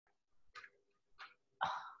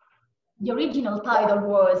the original title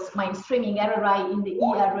was Mainstreaming RRI in the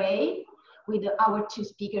ERA, with our two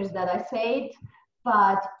speakers that I said,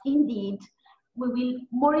 but indeed, we will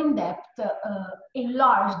more in depth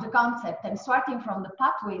enlarge the concept and starting from the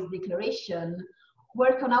Pathways Declaration,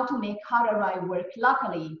 work on how to make RRI work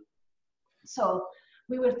locally. So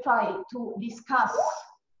we will try to discuss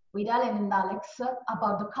with Alan and Alex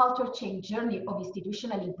about the culture change journey of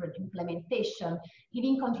institutional implementation,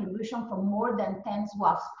 giving contribution from more than 10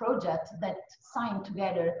 SWAFs projects that sign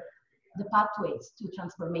together the Pathways to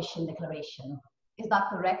Transformation Declaration. Is that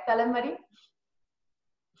correct, Ellen Marie?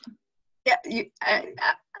 Yeah,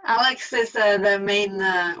 Alex is the main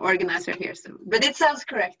organizer here, so, but it sounds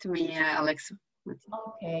correct to me, Alex.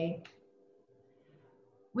 Okay.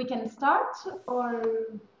 We can start, or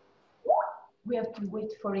we have to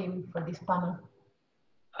wait for him for this panel?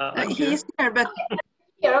 He's here, but...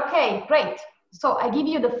 Here, okay, great. So I give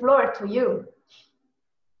you the floor to you.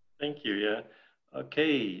 Thank you, yeah.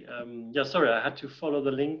 Okay, yeah, sorry, I had to follow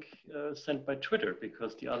the link sent by Twitter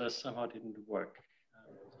because the others somehow didn't work.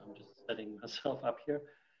 I'm just setting myself up here.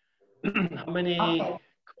 How many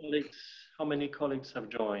colleagues have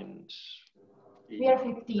joined? We are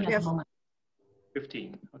 15 at the moment.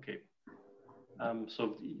 15, okay.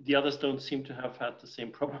 So the others don't seem to have had the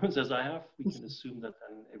same problems as I have. We can assume that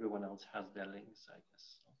then everyone else has their links, I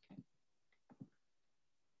guess. Okay.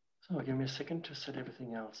 So give me a second to set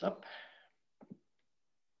everything else up.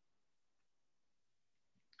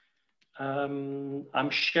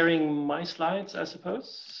 I'm sharing my slides, I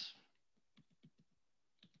suppose,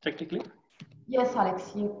 technically. Yes,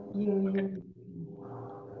 Alex, you.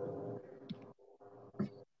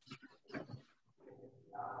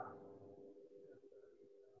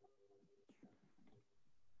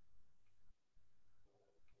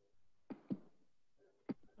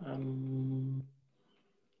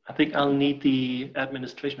 I think I'll need the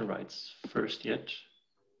administration rights first yet.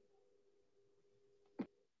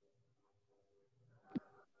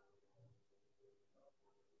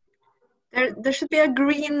 There should be a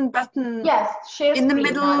green button. Yes, share in the screen,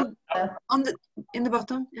 middle, in the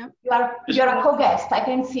bottom. Yeah. You're a co-guest. I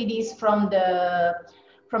can see this from the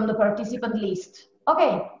participant list.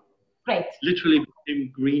 Okay, great. Literally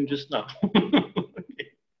became green just now. Okay.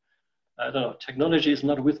 I don't know. Technology is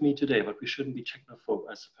not with me today, but we shouldn't be technophobe,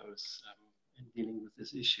 I suppose, in dealing with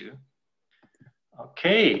this issue.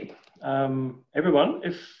 Okay, everyone.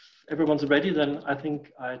 If everyone's ready, then I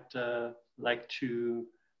think I'd like to.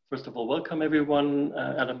 First of all, welcome everyone.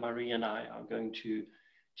 Adam, Marie, and I are going to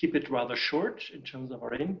keep it rather short in terms of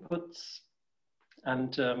our inputs.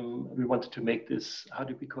 And we wanted to make this, how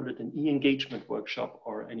do we call it, an e-engagement workshop,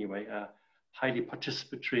 or anyway, a highly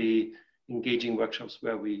participatory, engaging workshops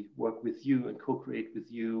where we work with you and co-create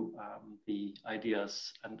with you the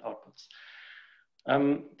ideas and outputs.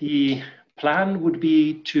 The plan would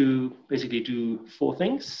be to basically do 4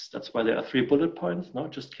 things. That's why there are 3 bullet points, no,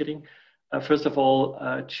 just kidding. First of all,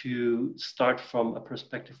 to start from a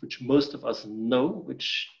perspective which most of us know,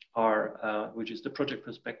 which is the project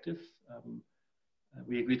perspective.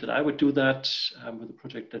 We agreed that I would do that with a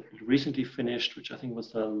project that we recently finished, which I think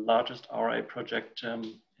was the largest RRI project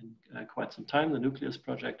in quite some time, the Nucleus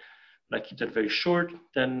project. But I keep that very short.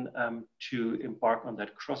 Then to embark on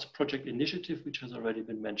that cross-project initiative, which has already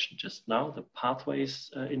been mentioned just now, the Pathways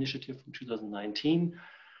initiative from 2019,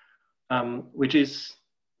 which is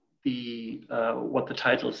what the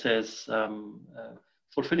title says,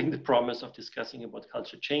 fulfilling the promise of discussing about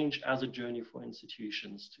culture change as a journey for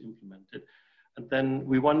institutions to implement it. And then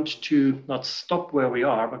we want to not stop where we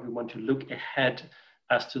are, but we want to look ahead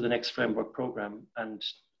as to the next framework program and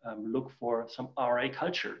look for some RRI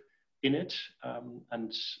culture in it.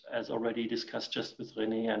 And as already discussed just with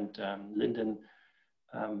René and Lyndon,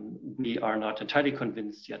 we are not entirely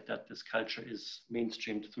convinced yet that this culture is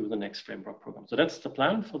mainstreamed through the next framework program. So that's the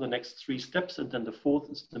plan for the next 3 steps. And then the 4th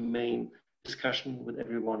is the main discussion with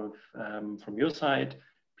everyone from your side.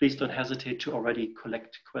 Please don't hesitate to already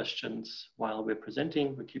collect questions while we're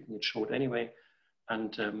presenting. We're keeping it short anyway.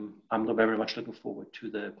 And I'm very much looking forward to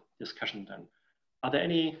the discussion then. Are there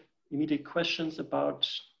any immediate questions about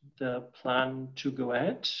the plan to go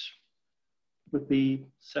ahead with the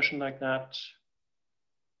session like that?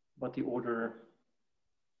 About the order?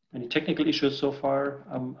 Any technical issues so far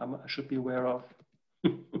I should be aware of?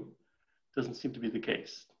 Doesn't seem to be the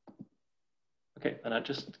case. Okay, and I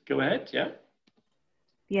just go ahead, yeah?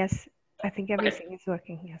 Yes, I think everything is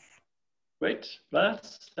working, yes. Great,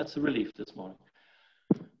 that's a relief this morning.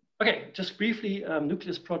 Okay, just briefly,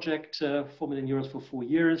 Nucleus project, 4 million euros for 4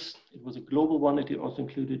 years. It was a global one. It also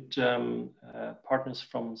included partners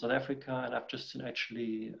from South Africa, and I've just seen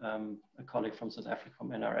actually a colleague from South Africa, from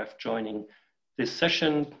NRF, joining this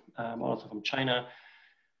session, also from China.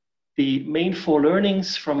 The main 4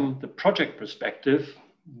 learnings from the project perspective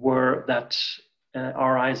were that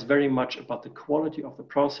RRI is very much about the quality of the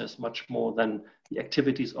process, much more than the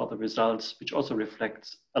activities or the results, which also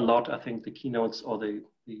reflects a lot, I think, the keynotes or the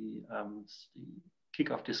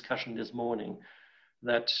kickoff discussion this morning,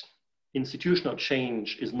 that institutional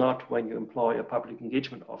change is not when you employ a public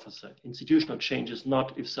engagement officer. Institutional change is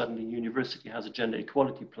not if suddenly university has a gender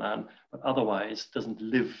equality plan, but otherwise doesn't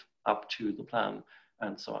live up to the plan,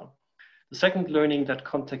 and so on. The second learning, that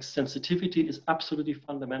context sensitivity is absolutely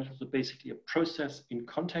fundamental. So basically a process in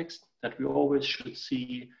context that we always should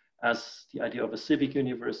see as the idea of a civic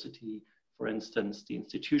university, for instance, the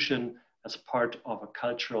institution as part of a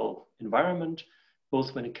cultural environment,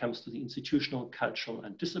 both when it comes to the institutional, cultural,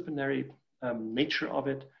 and disciplinary nature of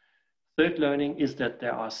it. Third learning is that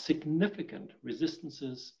there are significant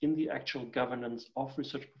resistances in the actual governance of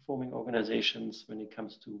research performing organizations when it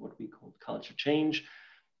comes to what we call culture change.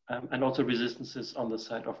 And also resistances on the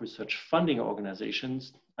side of research funding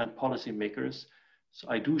organizations and policymakers. So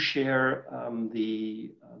I do share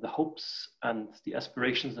the hopes and the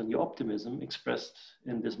aspirations and the optimism expressed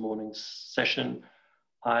in this morning's session.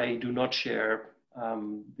 I do not share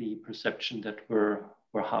the perception that we're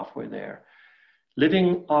halfway there.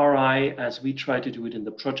 Living RRI, as we try to do it in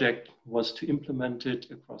the project, was to implement it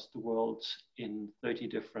across the world in 30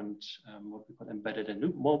 different, what we call embedded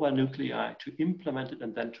and mobile nuclei, to implement it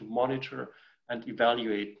and then to monitor and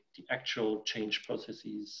evaluate the actual change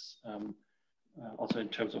processes, also in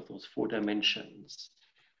terms of those 4 dimensions.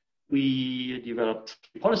 We developed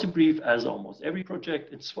a policy brief, as almost every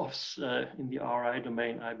project in SWOFs in the RRI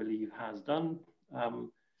domain, I believe, has done.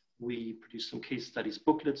 We produced some case studies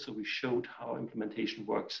booklets, so we showed how implementation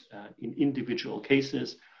works in individual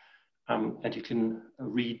cases. And you can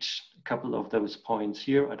read a couple of those points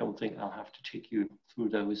here. I don't think I'll have to take you through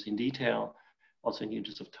those in detail, also in the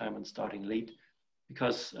interest of time and starting late,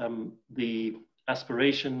 because the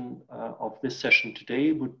aspiration of this session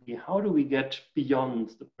today would be, how do we get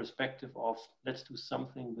beyond the perspective of let's do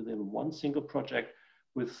something within one single project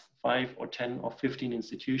with 5 or 10 or 15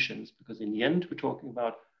 institutions, because in the end, we're talking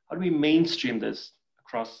about how do we mainstream this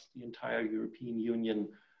across the entire European Union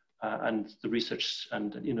and the research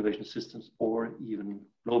and innovation systems, or even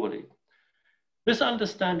globally. This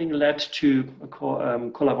understanding led to a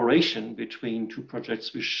collaboration between 2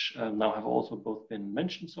 projects, which now have also both been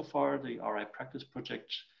mentioned so far. The RRI Practice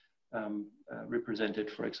Project,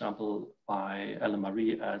 represented, for example, by Ellen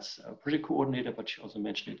Marie as a project coordinator, but she also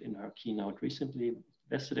mentioned it in her keynote recently,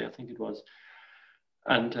 yesterday, I think it was.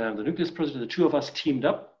 And the Nucleus Project, the 2 of us teamed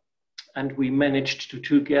up, and we managed to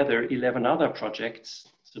together 11 other projects.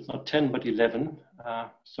 So it's not 10, but 11.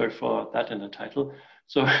 Sorry for that in the title.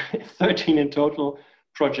 So 13 in total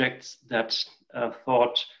projects that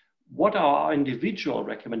thought, what are our individual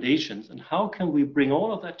recommendations and how can we bring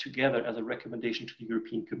all of that together as a recommendation to the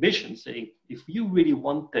European Commission, saying, if you really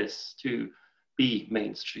want this to be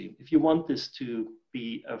mainstream, if you want this to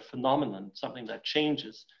be a phenomenon, something that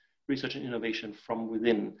changes research and innovation from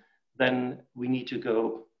within, then we need to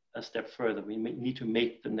go a step further. We need to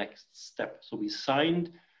make the next step. So we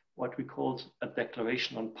signed what we called a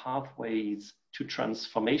declaration on pathways to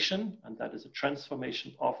transformation, and that is a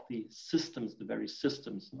transformation of the systems, the very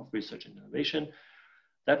systems of research and innovation.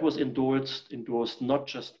 That was endorsed not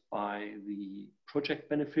just by the project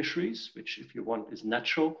beneficiaries, which, if you want, is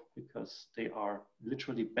natural because they are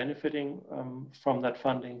literally benefiting from that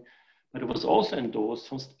funding, but it was also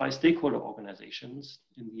endorsed by stakeholder organizations.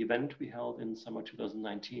 In the event we held in summer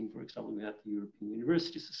 2019, for example, we had the European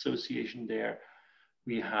Universities Association there.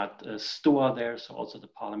 We had STOA there, so also the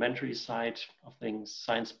parliamentary side of things,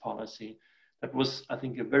 science policy. That was, I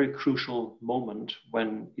think, a very crucial moment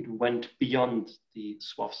when it went beyond the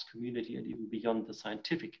SWOFs community and even beyond the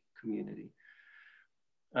scientific community.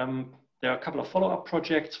 There are a couple of follow-up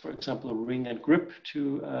projects, for example, Ring and Grip,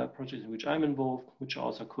 2 projects in which I'm involved, which are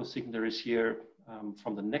also co-signatories here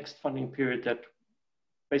from the next funding period, that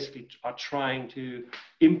basically are trying to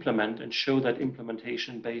implement and show that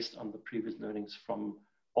implementation based on the previous learnings from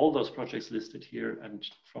all those projects listed here and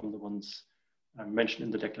from the ones mentioned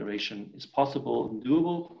in the declaration is possible and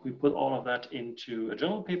doable. We put all of that into a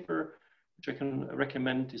journal paper, which I can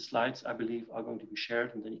recommend. The slides, I believe, are going to be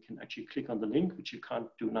shared, and then you can actually click on the link, which you can't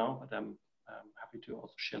do now, but I'm happy to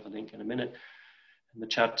also share the link in a minute in the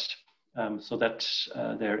chat, so that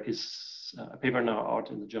there is a paper now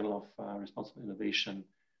out in the Journal of Responsible Innovation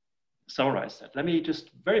summarize that, let me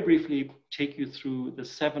just very briefly take you through the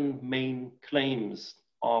 7 main claims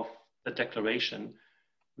of the declaration,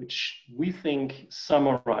 which we think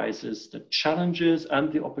summarizes the challenges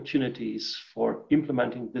and the opportunities for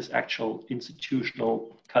implementing this actual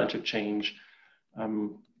institutional culture change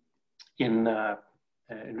in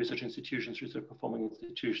research institutions, research performing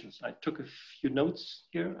institutions. I took a few notes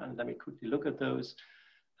here, and let me quickly look at those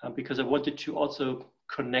because I wanted to also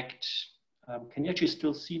connect. Can you actually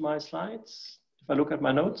still see my slides? If I look at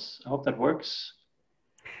my notes, I hope that works.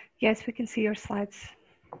 Yes, we can see your slides.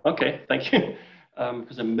 Okay, thank you.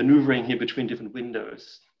 Because I'm maneuvering here between different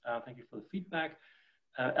windows. Thank you for the feedback.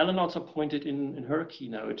 Ellen also pointed in her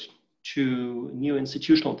keynote to new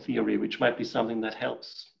institutional theory, which might be something that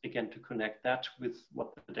helps, again, to connect that with what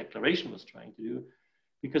the declaration was trying to do,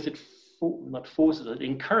 because it not forces, it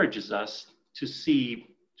encourages us to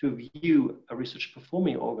view a research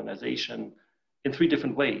performing organization in 3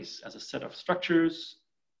 different ways: as a set of structures,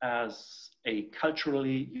 as a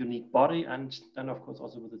culturally unique body, and then of course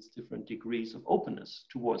also with its different degrees of openness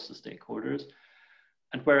towards the stakeholders.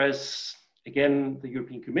 And whereas, again, the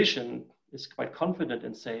European Commission is quite confident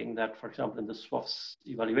in saying that, for example, in the SWOF's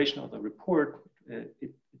evaluation of the report,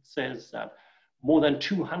 it says that more than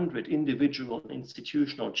 200 individual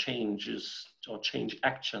institutional changes or change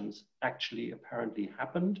actions actually apparently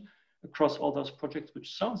happened across all those projects,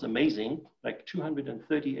 which sounds amazing, like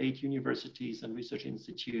 238 universities and research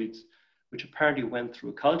institutes, which apparently went through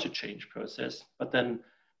a culture change process. But then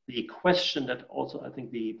the question that also I think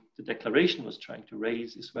the declaration was trying to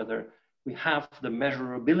raise is whether we have the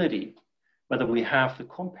measurability, whether we have the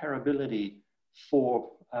comparability for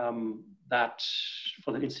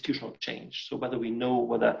the institutional change. So whether we know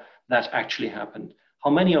whether that actually happened. How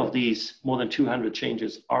many of these more than 200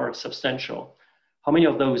 changes are substantial? How many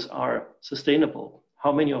of those are sustainable?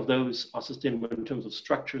 How many of those are sustainable in terms of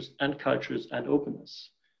structures and cultures and openness?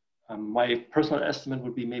 My personal estimate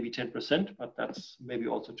would be maybe 10%, but that's maybe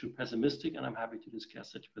also too pessimistic, and I'm happy to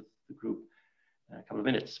discuss it with the group in a couple of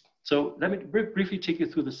minutes. So let me briefly take you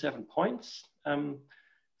through the 7 points.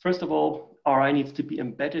 First of all, RI needs to be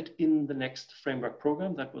embedded in the next framework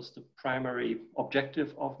program. That was the primary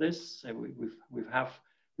objective of this.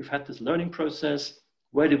 We've had this learning process.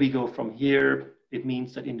 Where do we go from here? It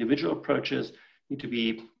means that individual approaches need to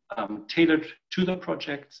be tailored to the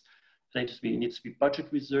projects. There needs to be budget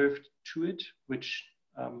reserved to it, which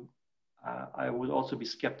I would also be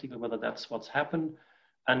skeptical whether that's what's happened.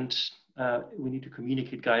 And we need to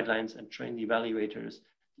communicate guidelines and train the evaluators,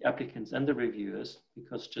 the applicants and the reviewers,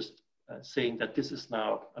 because just saying that this is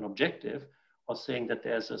now an objective or saying that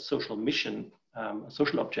there's a social mission, a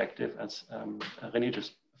social objective, as René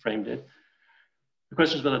just framed it. The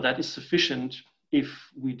question is whether that is sufficient if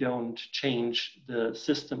we don't change the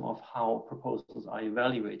system of how proposals are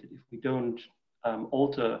evaluated, if we don't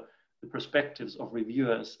alter the perspectives of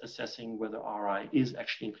reviewers assessing whether RI is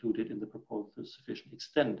actually included in the proposal to a sufficient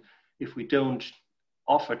extent, if we don't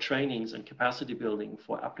offer trainings and capacity building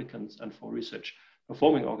for applicants and for research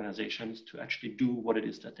performing organizations to actually do what it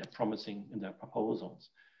is that they're promising in their proposals.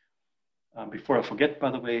 Before I forget, by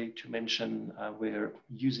the way, to mention, we're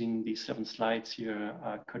using these 7 slides here,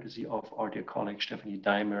 courtesy of our dear colleague, Stephanie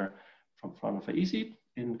Daimer from Fraunhofer ISI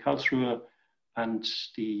in Karlsruhe. And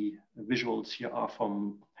the visuals here are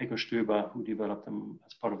from Heiko Stöber, who developed them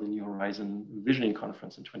as part of the New Horizon Visioning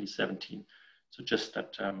Conference in 2017. So just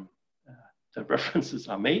that the references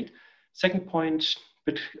are made. Second point,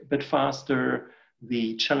 a bit faster,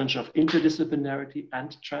 the challenge of interdisciplinarity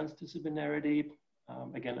and transdisciplinarity.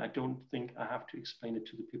 Again, I don't think I have to explain it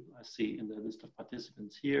to the people I see in the list of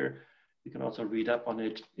participants here. You can also read up on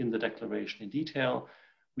it in the declaration in detail.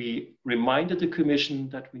 We reminded the Commission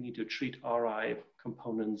that we need to treat RI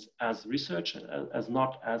components as research, as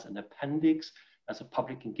not as an appendix, as a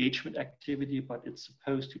public engagement activity, but it's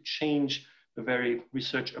supposed to change the very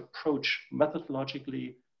research approach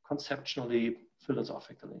methodologically, conceptually,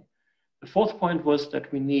 philosophically. The 4th point was that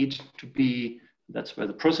we need to be, that's where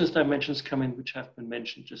the process dimensions come in, which have been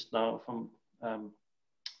mentioned just now from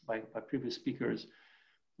by previous speakers.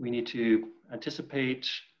 We need to anticipate,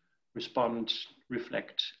 respond,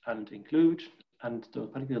 reflect, and include. And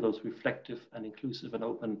particularly those reflective and inclusive and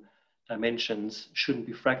open dimensions shouldn't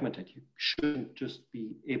be fragmented. You shouldn't just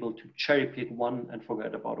be able to cherry pick one and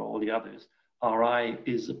forget about all the others. RI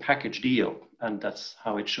is a package deal, and that's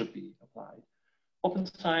how it should be applied. Open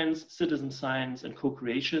science, citizen science, and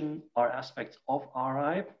co-creation are aspects of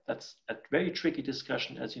RI. That's a very tricky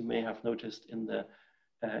discussion, as you may have noticed in the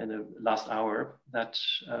last hour, that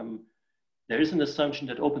there is an assumption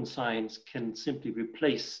that open science can simply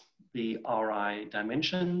replace the RI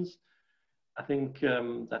dimensions. I think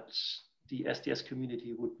that the SDS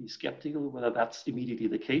community would be skeptical whether that's immediately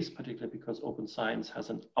the case, particularly because open science has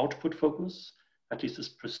an output focus, at least is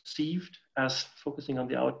perceived as focusing on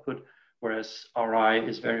the output, whereas RI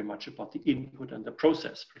is very much about the input and the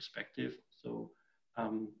process perspective. So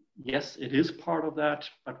yes, it is part of that,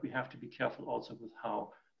 but we have to be careful also with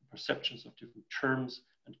how the perceptions of different terms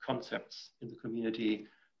and concepts in the community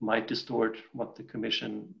might distort what the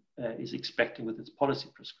Commission is expecting with its policy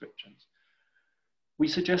prescriptions. We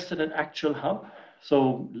suggested an actual hub,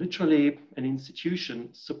 so literally an institution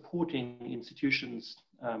supporting institutions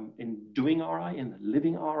in doing RI, in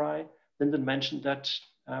living RI. Lyndon mentioned that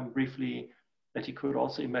briefly, that he could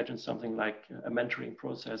also imagine something like a mentoring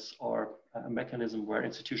process or a mechanism where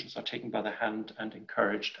institutions are taken by the hand and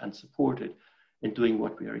encouraged and supported in doing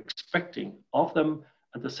what we are expecting of them.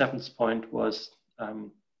 And the seventh point was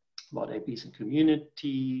about APs and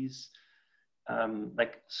communities,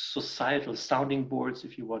 like societal sounding boards,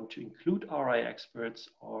 if you want to include RI experts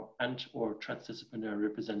or transdisciplinary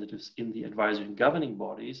representatives in the advisory and governing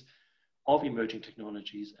bodies of emerging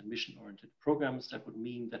technologies and mission-oriented programs. That would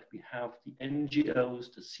mean that we have the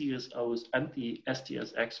NGOs, the CSOs, and the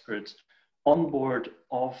SDS experts on board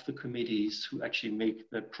of the committees who actually make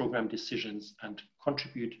the program decisions and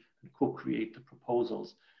contribute and co-create the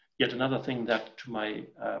proposals. Yet another thing that, to my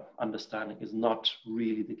understanding, is not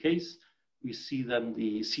really the case. We see then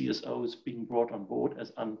the CSOs being brought on board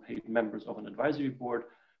as unpaid members of an advisory board.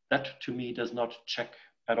 That, to me, does not check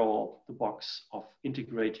at all the box of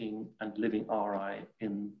integrating and living RI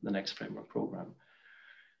in the next framework program.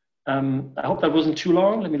 I hope that wasn't too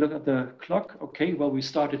long. Let me look at the clock. Okay, well, we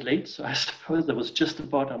started late, so I suppose that was just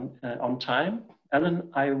about on time. Ellen,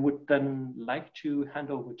 I would then like to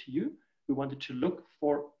hand over to you. We wanted to look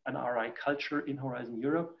for an RI culture in Horizon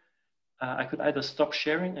Europe. I could either stop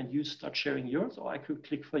sharing and you start sharing yours, or I could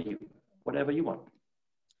click for you, whatever you want.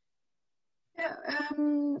 Yeah,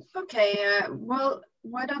 okay, well,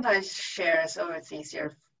 why don't I share so it's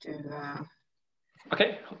easier to...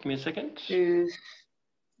 Okay, give me a second. To...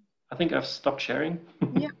 I think I've stopped sharing.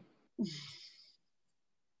 Yeah.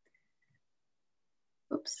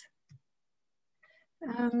 Oops.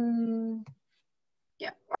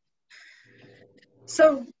 Yeah.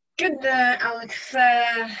 So good, Alex.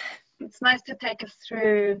 It's nice to take us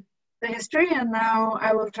through the history, and now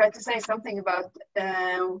I will try to say something about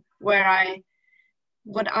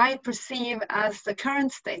what I perceive as the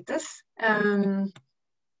current status on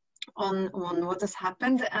what has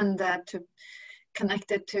happened, and to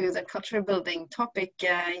connect it to the culture building topic.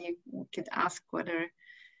 You could ask whether,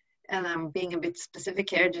 and I'm being a bit specific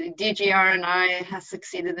here, DG R&I has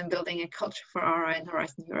succeeded in building a culture for RI in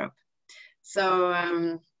Horizon Europe.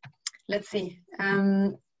 So let's see.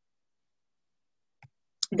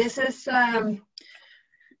 This is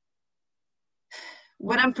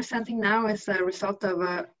what I'm presenting now is a result of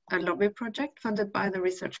a lobby project funded by the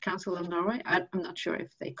Research Council of Norway. I'm not sure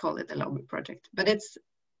if they call it a lobby project, but it's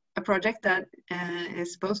a project that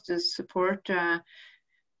is supposed to support the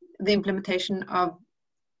implementation of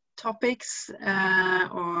topics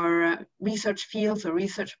or research fields or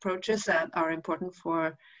research approaches that are important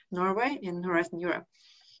for Norway in Horizon Europe.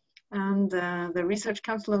 And the Research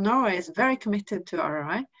Council of Norway is very committed to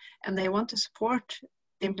RRI, and they want to support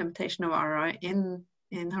the implementation of RRI in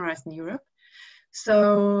Horizon Europe.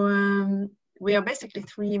 So we are basically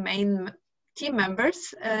three main team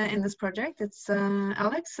members in this project. It's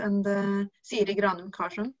Alex and Siri Granum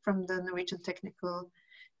Karlsson from the Norwegian Technical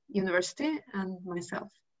University and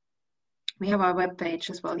myself. We have our webpage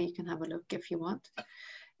as well. You can have a look if you want.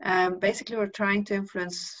 Basically, we're trying to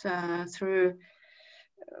influence through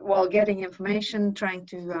while getting information, trying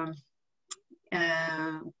to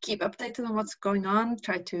keep updated on what's going on,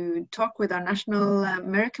 try to talk with our national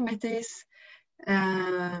mirror committees,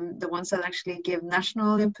 the ones that actually give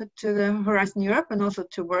national input to the Horizon Europe, and also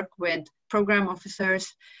to work with program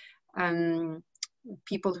officers,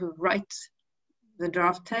 people who write the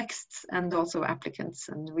draft texts, and also applicants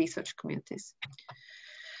and research communities.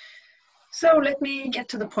 So let me get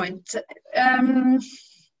to the point.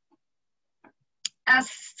 As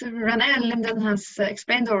René and Lyndon has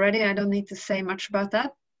explained already, I don't need to say much about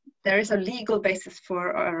that. There is a legal basis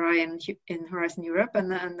for RRI in Horizon Europe,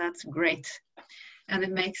 and that's great. And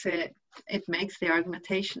it makes the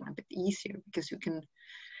argumentation a bit easier, because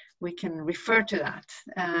we can refer to that.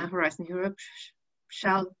 Horizon Europe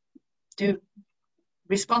shall do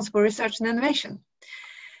responsible research and innovation.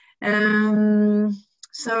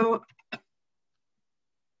 So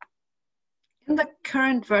in the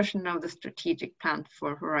current version of the strategic plan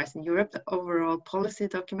for Horizon Europe, the overall policy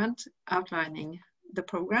document outlining the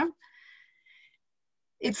program,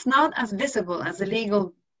 it's not as visible as the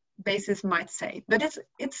legal basis might say, but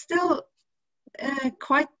it's still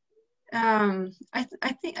quite. I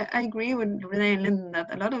think I agree with Renee and Lyndon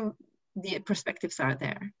that a lot of the perspectives are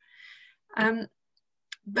there,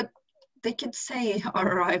 but they could say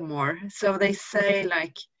RRI more. So they say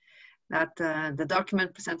like that the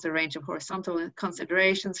document presents a range of horizontal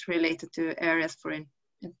considerations related to areas for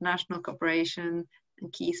international cooperation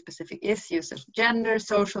and key specific issues of gender,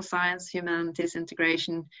 social science, humanities,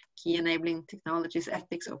 integration, key enabling technologies,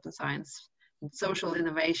 ethics, open science, and social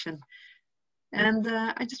innovation. And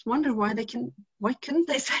I just wonder why couldn't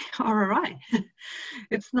they say RRI?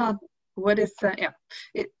 It's not what is, yeah,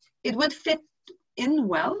 it would fit in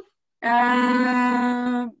well,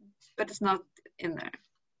 but it's not in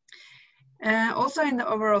there. Also in the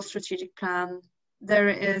overall strategic plan, there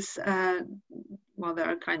is, well, there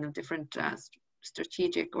are kind of different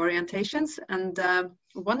strategic orientations. And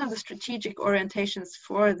one of the strategic orientations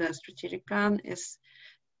for the strategic plan is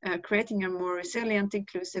creating a more resilient,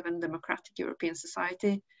 inclusive and democratic European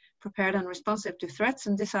society, prepared and responsive to threats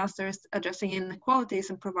and disasters, addressing inequalities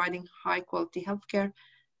and providing high quality healthcare,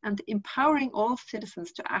 and empowering all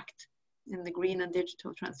citizens to act in the green and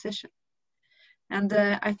digital transition. And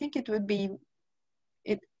I think it would be,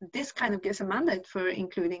 this kind of gives a mandate for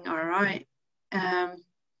including RRI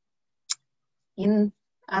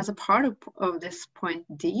as a part of this point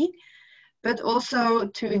D, but also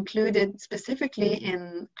to include it specifically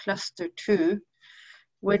in cluster 2,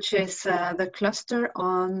 which is the cluster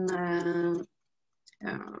on,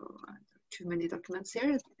 too many documents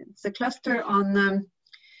here, it's a cluster on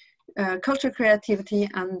culture, creativity,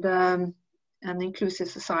 and inclusive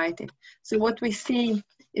society. So what we see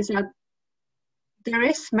is that there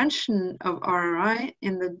is mention of RRI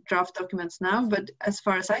in the draft documents now, but as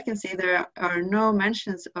far as I can see, there are no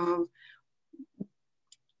mentions of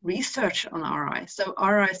research on RRI. So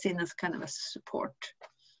RRI is seen as kind of a support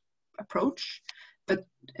approach, but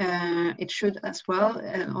it should as well,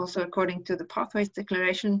 and also according to the Pathways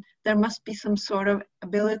Declaration, there must be some sort of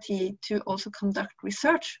ability to also conduct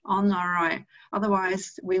research on RRI.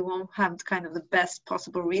 Otherwise, we won't have kind of the best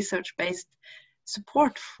possible research-based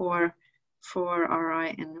support for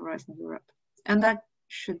RRI in Horizon Europe. And that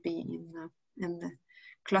should be in the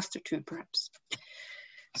cluster 2, perhaps.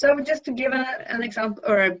 So just to give an example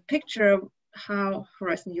or a picture of how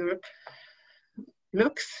Horizon Europe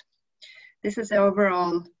looks, this is the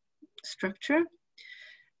overall structure.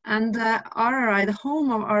 And RRI, the home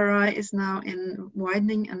of RRI is now in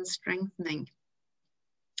widening and strengthening.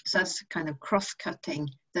 So that's kind of cross-cutting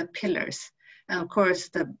the pillars. And of course,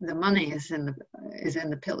 the money is in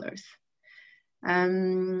the pillars.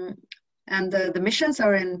 And the missions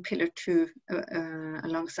are in pillar 2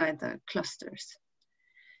 alongside the clusters.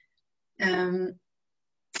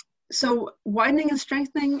 So widening and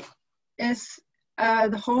strengthening is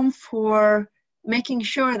the home for making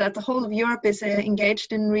sure that the whole of Europe is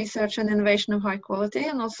engaged in research and innovation of high quality,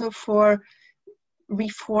 and also for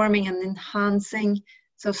reforming and enhancing,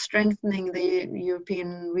 so strengthening the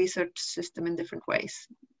European research system in different ways.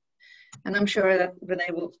 And I'm sure that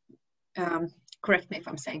Renee will correct me if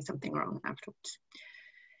I'm saying something wrong afterwards.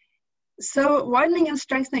 So widening and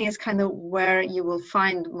strengthening is kind of where you will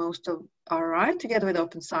find most of RRI, together with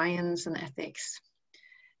open science and ethics.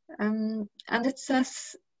 And it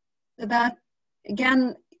says that,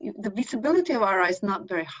 again, the visibility of RRI is not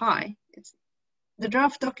very high. The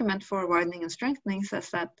draft document for widening and strengthening says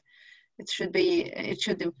that it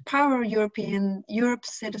should empower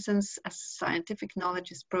Europe's citizens as scientific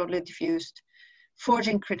knowledge is broadly diffused,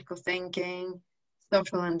 forging critical thinking,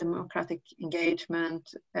 social and democratic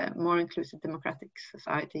engagement, more inclusive democratic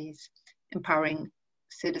societies, empowering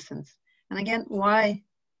citizens. And again, why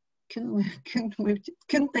couldn't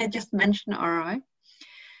they just mention RRI?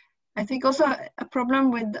 I think also a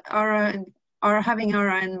problem with having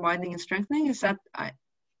RRI and widening and strengthening is that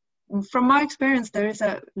from my experience, there is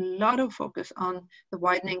a lot of focus on the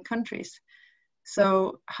widening countries.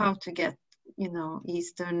 So how to get,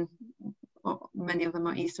 Eastern, many of them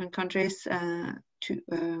are Eastern countries,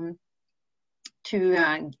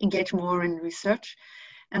 to engage more in research,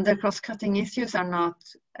 and the cross-cutting issues are not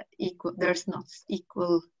equal. There's not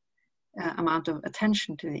equal amount of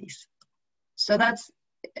attention to these. So that's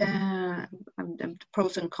the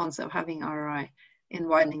pros and cons of having RRI in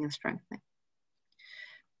widening and strengthening.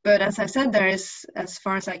 But as I said, there is, as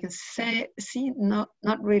far as I can see, not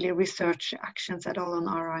really research actions at all on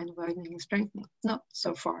RRI and widening and strengthening, not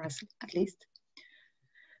so far as at least.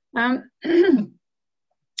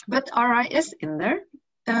 But RRI is in there,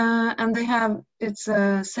 and they have, it's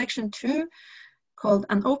section 2 called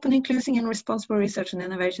An Open, Inclusive and Responsible Research and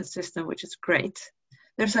Innovation System, which is great.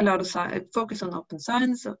 There's a lot of focus on open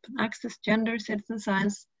science, open access, gender, citizen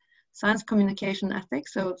science, science communication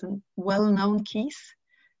ethics, so it's well-known keys.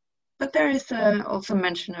 But there is also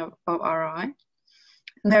mention of RRI.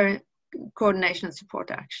 There are coordination and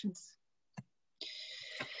support actions.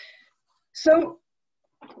 So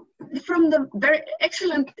from the very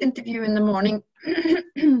excellent interview in the morning,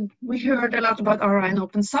 we heard a lot about RRI and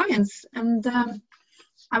open science. And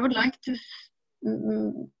I would like to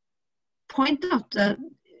point out that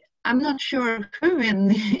I'm not sure who in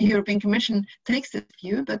the European Commission takes this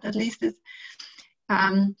view, but at least it's,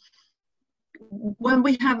 when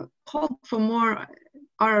we have called for more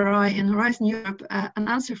RRI in Horizon Europe, an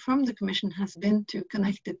answer from the Commission has been to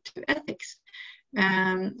connect it to ethics.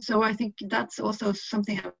 So I think that's also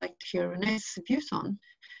something I'd like to hear René's views on.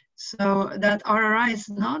 So that RRI is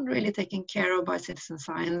not really taken care of by citizen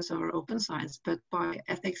science or open science, but by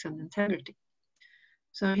ethics and integrity.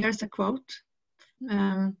 So here's a quote.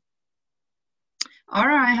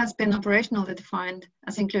 RRI has been operationally defined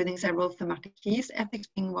as including several thematic keys, ethics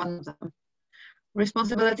being one of them.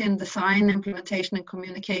 Responsibility in design, implementation, and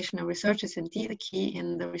communication of research is indeed a key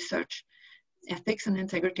in the research ethics and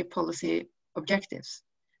integrity policy objectives,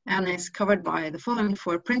 and is covered by the following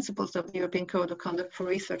 4 principles of the European Code of Conduct for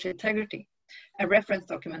Research Integrity, a reference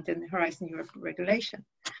document in the Horizon Europe regulation.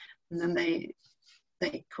 And then they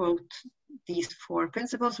quote these 4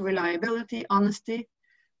 principles: reliability, honesty,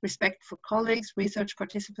 respect for colleagues, research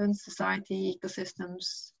participants, society,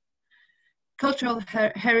 ecosystems, cultural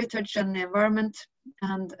heritage and the environment,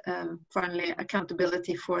 and finally,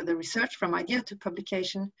 accountability for the research from idea to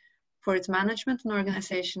publication, for its management and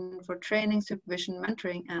organization, for training, supervision,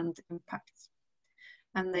 mentoring, and impacts.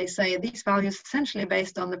 And they say these values essentially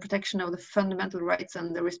based on the protection of the fundamental rights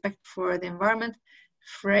and the respect for the environment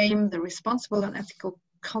frame the responsible and ethical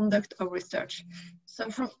conduct of research. So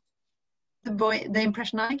from the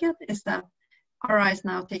impression I get is that RRI is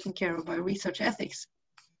now taken care of by research ethics.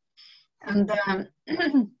 And,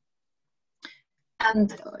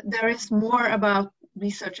 and there is more about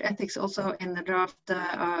research ethics also in the draft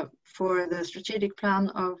for the strategic plan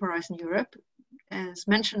of Horizon Europe, as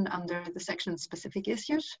mentioned under the section specific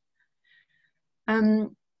issues.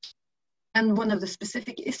 And one of the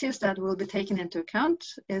specific issues that will be taken into account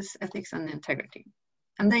is ethics and integrity.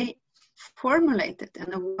 And they formulate it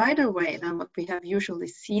in a wider way than what we have usually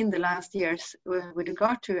seen the last years with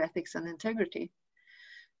regard to ethics and integrity.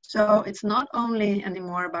 So it's not only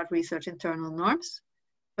anymore about research internal norms,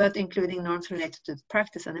 but including norms related to the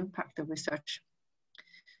practice and impact of research.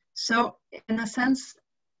 So in a sense,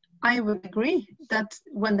 I would agree that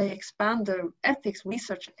when they expand the ethics,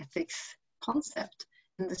 research ethics concept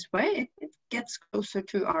in this way, it gets closer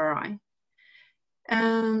to RRI.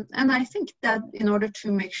 And I think that in order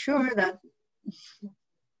to make sure that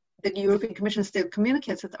the European Commission still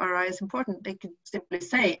communicates that RRI is important, they could simply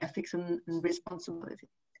say ethics and responsibility.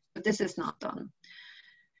 But this is not done.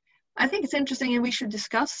 I think it's interesting, and we should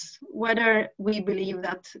discuss whether we believe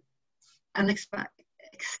that an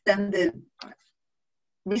extended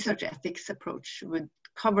research ethics approach would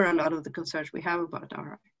cover a lot of the concerns we have about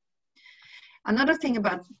RRI. Another thing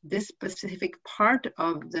about this specific part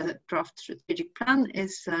of the draft strategic plan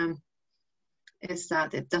is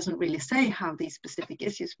that it doesn't really say how these specific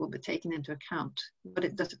issues will be taken into account. What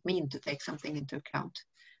it does it mean to take something into account?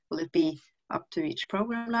 Will it be up to each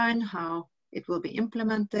program line? How it will be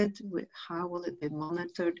implemented? How will it be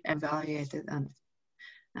monitored, evaluated, and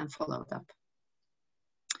followed up?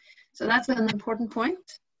 So that's an important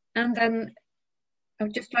point. And then I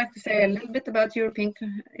would just like to say a little bit about European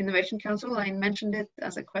Innovation Council. I mentioned it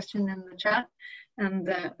as a question in the chat, and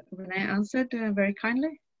René answered very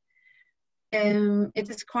kindly. It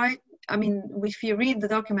is quite, I mean, if you read the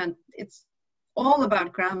document, it's all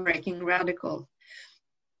about groundbreaking, radical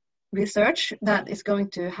research that is going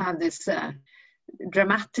to have this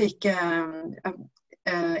dramatic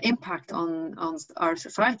impact on our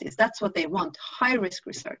societies. That's what they want, high-risk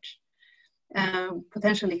research.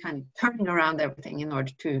 Potentially kind of turning around everything in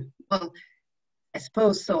order to, well, I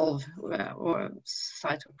suppose solve or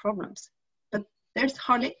societal problems. But there's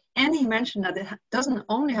hardly any mention that it doesn't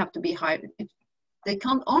only have to be high, they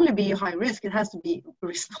can't only be high risk, it has to be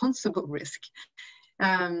responsible risk.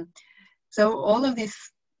 So all of these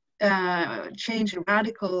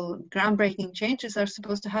radical, groundbreaking changes are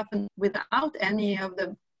supposed to happen without any of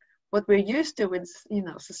the, what we're used to with, you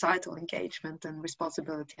know, societal engagement and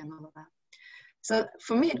responsibility and all of that. So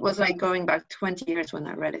for me, it was like going back 20 years when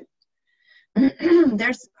I read it.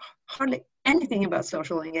 There's hardly anything about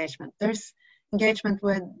social engagement. There's engagement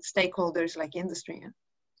with stakeholders like industry.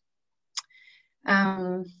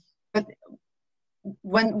 But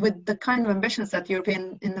with the kind of ambitions that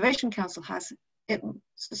European Innovation Council has,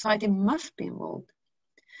 society must be involved.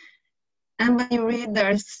 And when you read,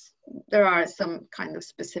 there are some kind of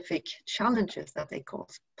specific challenges that they call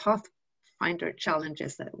pathfinder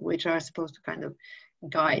challenges, which are supposed to kind of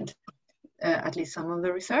guide at least some of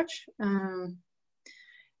the research. And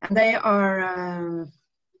they are,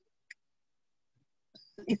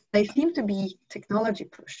 they seem to be technology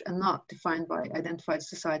pushed and not defined by identified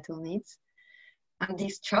societal needs. And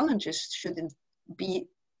these challenges should be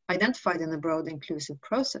identified in a broad inclusive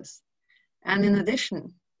process. And in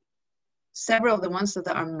addition, several of the ones that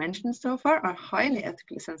are mentioned so far are highly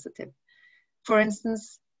ethically sensitive. For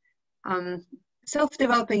instance,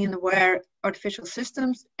 self-developing and aware artificial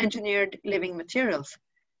systems, engineered living materials.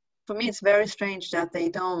 For me, it's very strange that they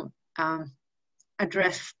don't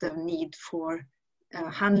address the need for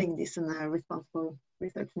handling this in a responsible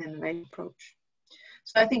research and innovation approach.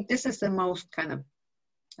 So I think this is the most kind of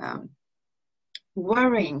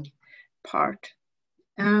worrying part.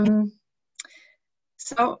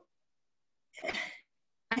 So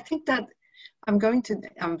I think that I'm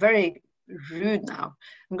very rude now.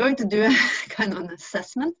 I'm going to do a kind of an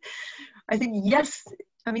assessment. I think, yes,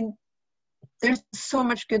 I mean, there's so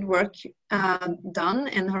much good work done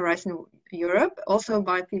in Horizon Europe, also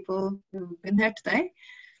by people who've been here today.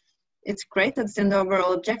 It's great that it's in the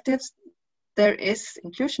overall objectives. There is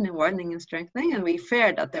inclusion in widening and strengthening, and we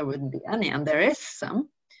feared that there wouldn't be any, and there is some.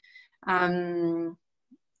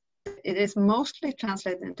 It is mostly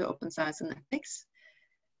translated into open science and ethics.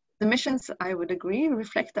 The missions, I would agree,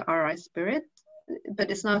 reflect the RRI spirit,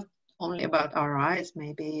 but it's not only about RRI, it's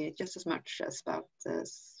maybe just as much as about the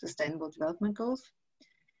sustainable development goals.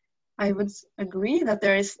 I would agree that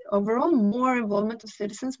there is overall more involvement of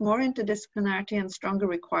citizens, more interdisciplinarity, and stronger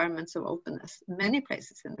requirements of openness in many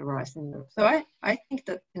places in the Horizon Europe. So I think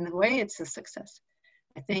that in a way it's a success.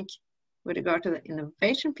 I think with regard to the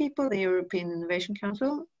innovation people, the European Innovation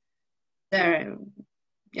Council,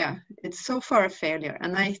 yeah, it's so far a failure.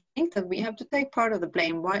 And I think that we have to take part of the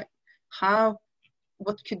blame. What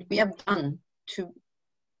could we have done to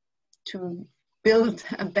build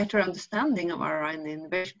a better understanding of RRI in the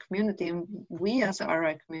innovation community? And we as a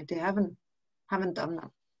RRI community haven't done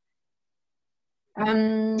that.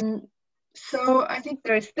 So I think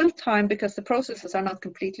there is still time because the processes are not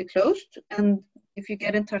completely closed. And if you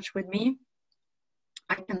get in touch with me,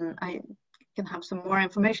 I can have some more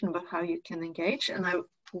information about how you can engage. And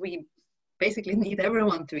we basically need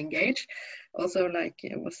everyone to engage, also like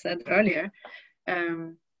it was said earlier.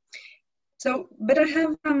 But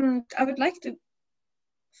I would like to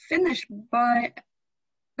finish by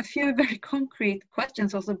a few very concrete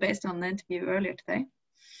questions, also based on the interview earlier today.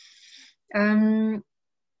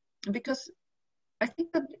 Because I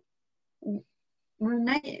think that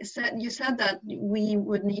Renee you said that we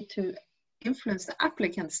would need to influence the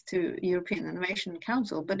applicants to European Innovation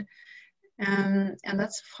Council, but and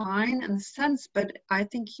that's fine in a sense, but I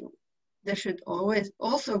think there should always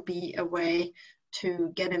also be a way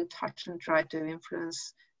to get in touch and try to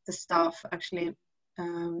influence the staff actually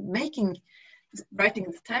writing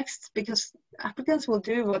the text, because applicants will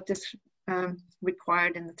do what is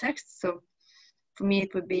required in the text. So for me,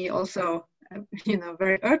 it would be also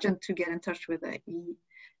very urgent to get in touch with the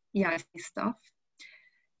EIC staff.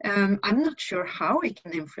 I'm not sure how we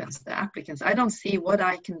can influence the applicants. I don't see what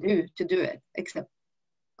I can do to do it, except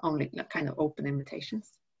only kind of open invitations.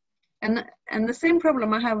 And the same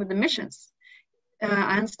problem I have with the missions.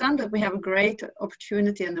 I understand that we have a great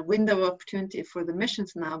opportunity and a window of opportunity for the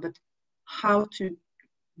missions now, but how to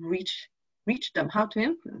reach them, how to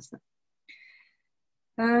influence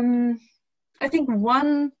them. I think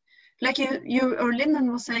one, like you or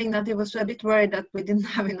Lyndon was saying that he was a bit worried that we didn't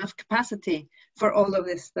have enough capacity for all of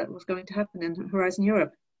this that was going to happen in Horizon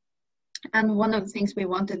Europe. And one of the things we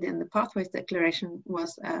wanted in the Pathways Declaration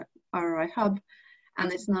was a RRI hub,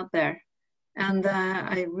 and it's not there. And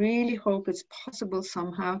I really hope it's possible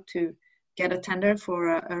somehow to get a tender for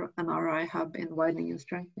an RRI hub in widening and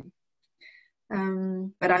strengthening.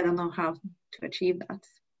 But I don't know how to achieve that.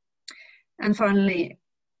 And finally,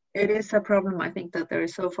 it is a problem, I think, that there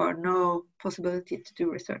is so far no possibility to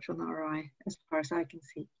do research on RRI as far as I can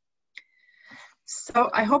see. So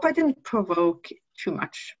I hope I didn't provoke too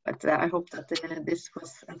much, but I hope that this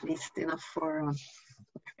was at least enough for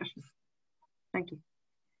discussion. Thank you.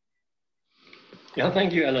 Yeah,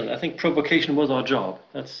 thank you, Ellen. I think provocation was our job.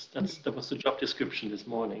 That was the job description this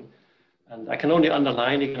morning. And I can only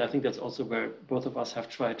underline it, and I think that's also where both of us have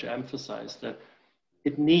tried to emphasize that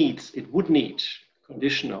it would need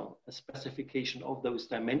conditional a specification of those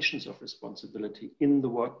dimensions of responsibility in the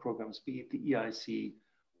work programs, be it the EIC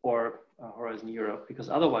or Horizon Europe, because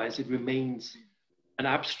otherwise it remains an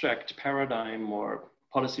abstract paradigm or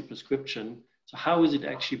policy prescription. So how is it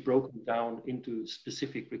actually broken down into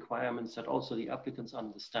specific requirements that also the applicants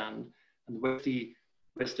understand, and where's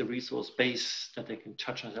the resource base that they can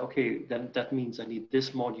touch and say, okay, then that means I need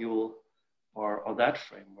this module or that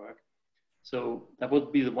framework. So that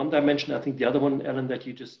would be the one dimension. I think the other one, Ellen, that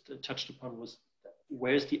you just touched upon was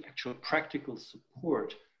where's the actual practical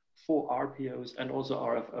support for RPOs and also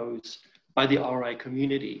RFOs by the RI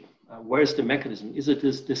community? Where's the mechanism? Is it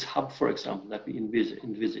this hub, for example, that we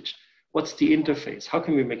envisaged? What's the interface? How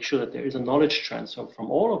can we make sure that there is a knowledge transfer from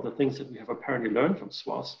all of the things that we have apparently learned from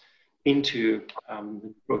SWOS into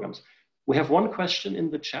the programs? We have one question in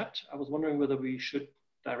the chat. I was wondering whether we should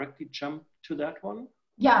directly jump to that one.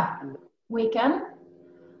 Yeah, we can.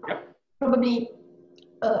 Yeah. Probably,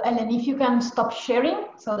 Ellen, if you can stop sharing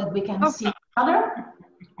so that we can see each other.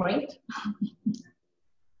 Great.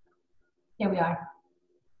 Here we are.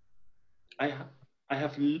 I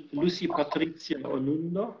have Lucy Patricia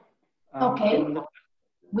Onundo. Okay.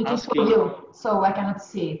 Which is for you, so I cannot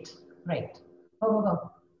see it. Great.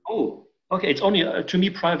 Go. Oh, okay. It's only to me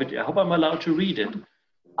privately. I hope I'm allowed to read it.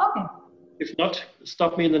 Okay. If not,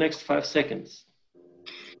 stop me in the next 5 seconds.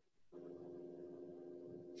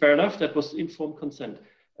 Fair enough. That was informed consent.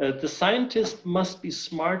 The scientist must be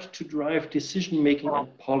smart to drive decision-making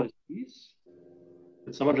and policies.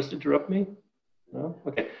 Did someone just interrupt me? No?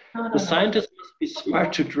 Okay. The scientist must be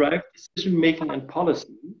smart to drive decision-making and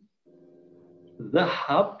policy. The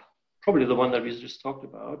hub, probably the one that we just talked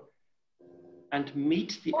about, and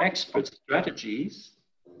meet the expert strategies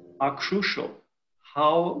are crucial.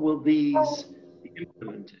 How will these be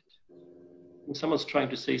implemented? Someone's trying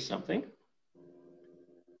to say something.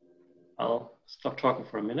 I'll stop talking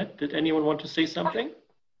for a minute. Did anyone want to say something?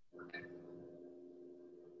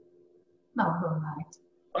 No, go ahead.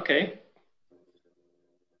 Okay.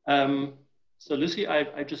 So Lucy,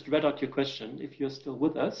 I just read out your question. If you're still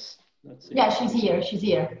with us, let's see. Yeah, she's here. She's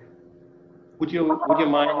here. Would you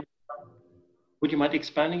mind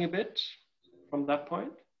expanding a bit from that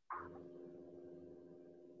point?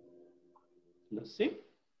 Lucy,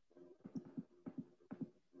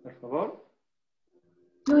 por favor.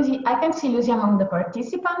 Lucy, I can see Lucy among the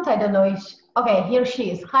participants. I don't know if okay, here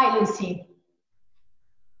she is. Hi, Lucy.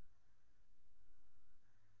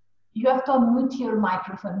 You have to unmute your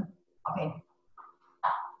microphone. Okay.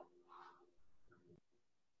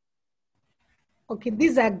 Okay,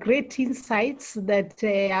 these are great insights that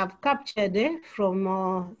I've captured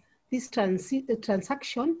from this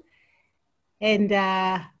transaction. And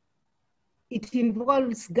it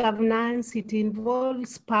involves governance, it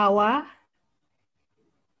involves power.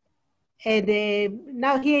 And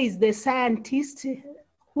now here is the scientist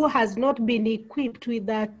who has not been equipped with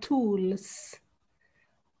the tools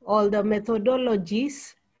or the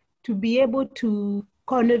methodologies to be able to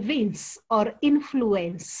convince or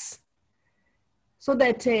influence, so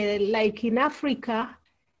that like in Africa,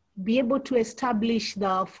 be able to establish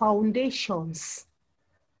the foundations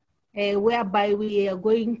whereby we are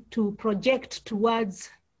going to project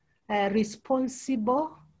towards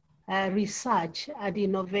responsible research and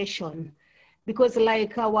innovation. Because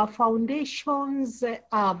like our foundations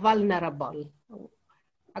are vulnerable.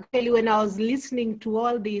 Actually, when I was listening to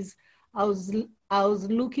all these, I was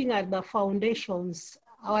looking at the foundations,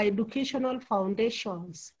 our educational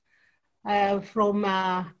foundations from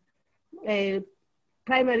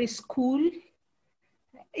primary school.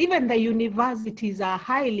 Even the universities are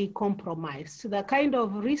highly compromised. The kind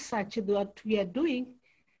of research that we are doing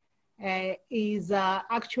is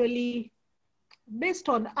actually based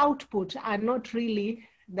on output and not really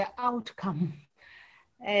the outcome.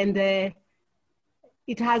 And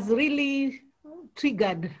it has really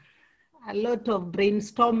triggered a lot of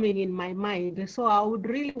brainstorming in my mind. So I would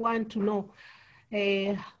really want to know,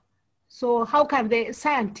 so how can the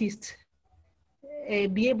scientists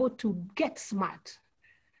be able to get smart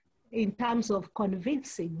in terms of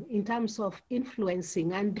convincing, in terms of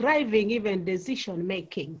influencing and driving even decision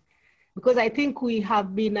making? Because I think we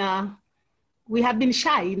have been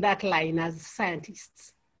shy in that line as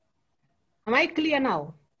scientists. Am I clear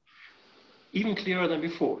now? Even clearer than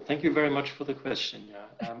before. Thank you very much for the question.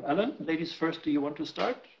 Yeah. Ellen, ladies first, do you want to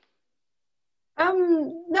start?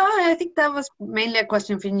 No, I think that was mainly a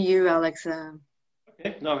question for you, Alex.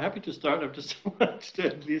 Okay, no, I'm happy to start. I just wanted to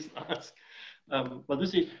at least ask. But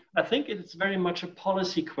Lucy, I think it's very much a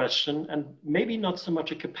policy question and maybe not so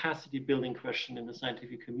much a capacity building question in the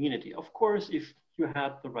scientific community. Of course, if you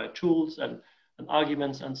had the right tools and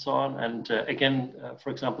arguments and so on, and again, for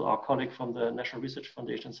example, our colleague from the National Research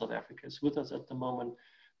Foundation in South Africa is with us at the moment.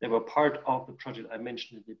 They were part of the project I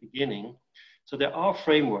mentioned at the beginning. So there are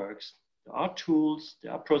frameworks, there are tools,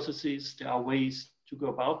 there are processes, there are ways to go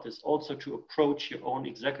about this, also to approach your own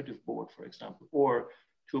executive board, for example, or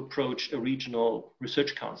to approach a regional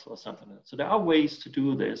research council or something like that. So there are ways to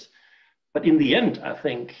do this. But in the end, I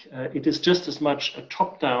think it is just as much a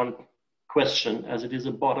top-down question as it is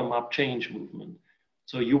a bottom-up change movement.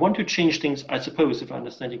 So you want to change things, I suppose, if I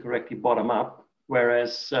understand you correctly, bottom-up,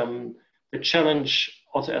 whereas the challenge,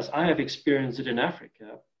 also as I have experienced it in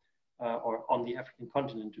Africa, or on the African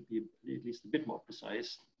continent, to be at least a bit more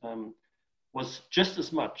precise, was just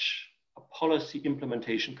as much a policy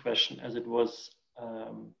implementation question as it was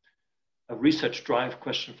a research drive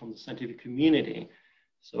question from the scientific community.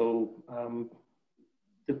 So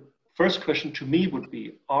the first question to me would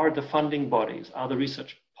be, are the funding bodies, are the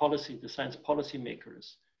research policy, the science policy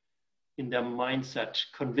makers in their mindset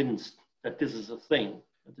convinced that this is a thing,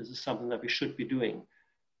 that this is something that we should be doing?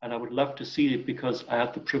 And I would love to see it, because I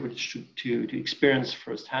had the privilege to experience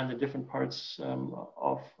firsthand in different parts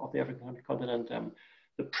of the African continent,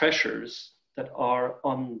 the pressures that are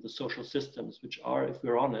on the social systems, which are, if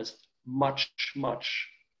we're honest, much, much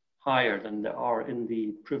higher than there are in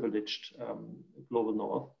the privileged global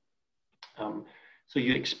north. So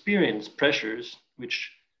you experience pressures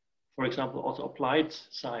which, for example, also applied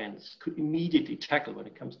science could immediately tackle when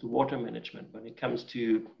it comes to water management, when it comes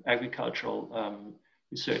to agricultural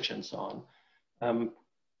research and so on.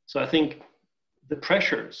 So I think the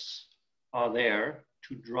pressures are there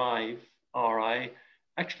to drive RI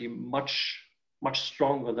actually much, much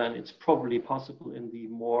stronger than it's probably possible in the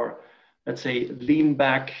more, let's say, lean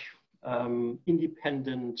back,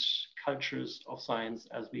 independent cultures of science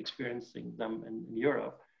as we experiencing them in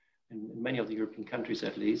Europe, in many of the European countries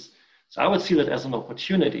at least. So I would see that as an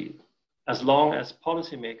opportunity, as long as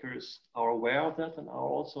policymakers are aware of that and are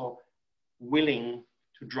also willing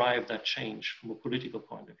to drive that change from a political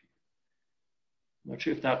point of view. I'm not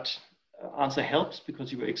sure if that answer helps,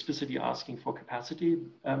 because you were explicitly asking for capacity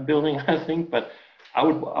building, I think, but I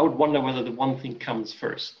would wonder whether the one thing comes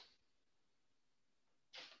first.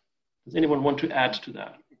 Does anyone want to add to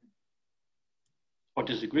that or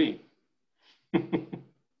disagree?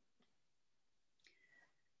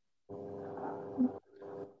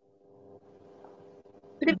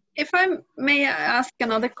 But if I may ask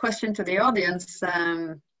another question to the audience,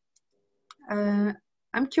 I'm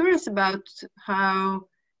curious about how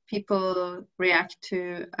people react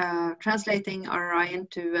to translating RRI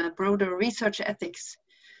into broader research ethics.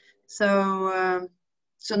 So,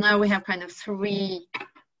 so now we have kind of three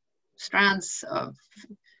strands of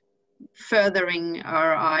furthering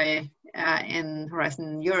RRI in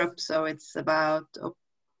Horizon Europe. So it's about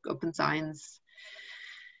open science,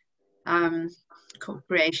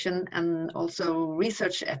 cooperation, and also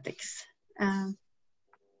research ethics.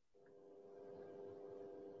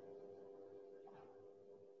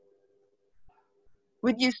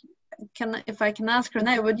 Would you, if I can ask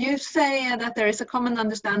Renee, would you say that there is a common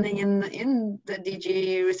understanding in the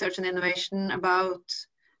DG Research and Innovation about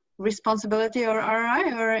responsibility or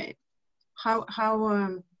RRI, or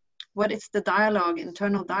how what is the dialogue,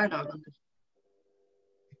 internal dialogue on this?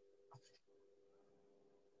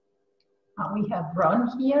 We have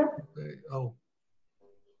Ron here. Okay. Oh.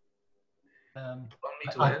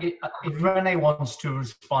 If Renee wants to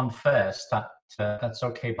respond first, that's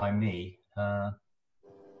okay by me.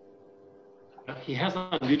 He has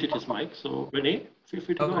unmuted his mic, so Renee, feel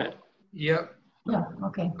free to go ahead. Yeah. Yeah,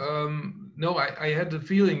 okay. No, I had the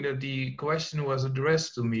feeling that the question was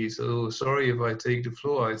addressed to me, so sorry if I take the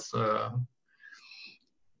floor. It's,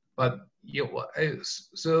 but yeah,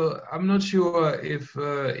 so I'm not sure if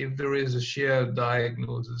there is a shared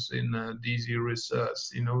diagnosis in DG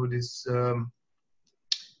research. You know, this,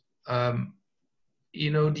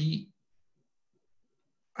 you know,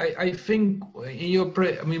 I think in your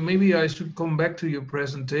I mean, maybe I should come back to your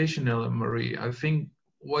presentation, Ellen Marie. I think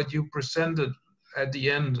what you presented at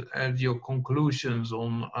the end at your conclusions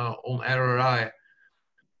on RRI,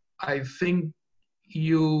 I think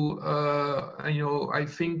you know, I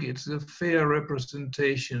think it's a fair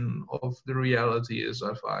representation of the reality as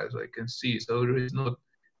far as I can see. So there is not,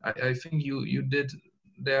 I think you did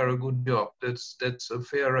there a good job. That's a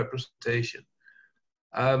fair representation.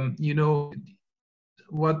 You know,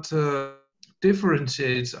 what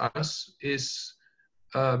differentiates us is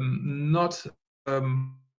not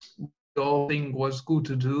we all think was good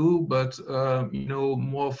to do, but you know,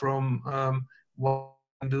 more from what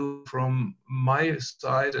I can do from my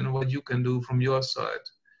side and what you can do from your side.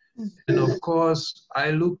 And of course,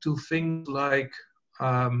 I look to things like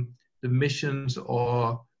the missions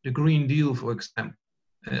or the Green Deal, for example.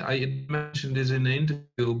 I mentioned this in the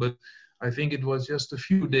interview, but I think it was just a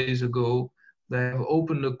few days ago they have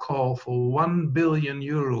opened a call for 1 billion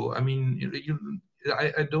euro. I mean,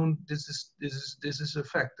 I don't. This is a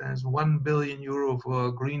fact. There's 1 billion euro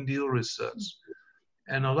for Green Deal research,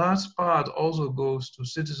 and a large part also goes to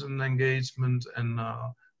citizen engagement and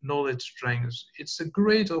knowledge transfer. It's a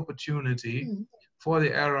great opportunity for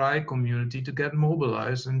the RRI community to get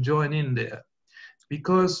mobilized and join in there,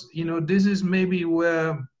 because this is maybe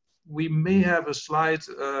where we may have a slight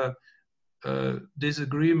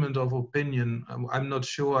disagreement of opinion. I'm not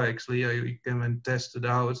sure actually. I can test it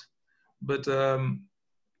out, but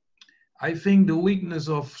I think the weakness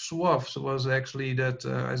of SWAFs was actually that,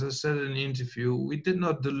 as I said in the interview, we did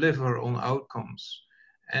not deliver on outcomes.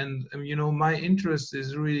 And my interest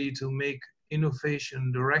is really to make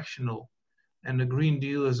innovation directional, and the Green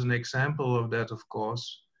Deal is an example of that, of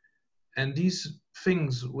course. And these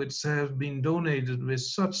things which have been donated with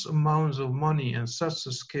such amounts of money and such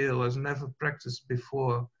a scale as never practiced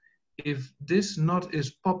before, if this not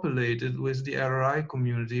is populated with the RRI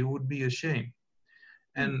community, it would be a shame.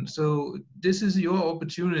 And so this is your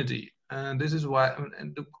opportunity. And this is why,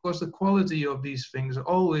 and of course, the quality of these things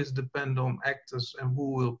always depend on actors and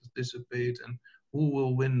who will participate and who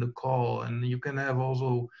will win the call. And you can have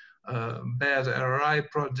also bad RRI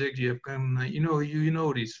project. You can, you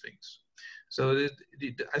know these things. So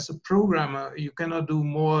as a programmer, you cannot do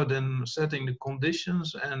more than setting the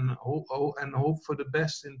conditions and hope for the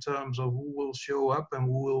best in terms of who will show up and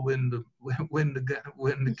who will win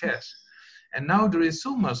the cash. And now there is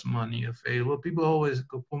so much money available. People always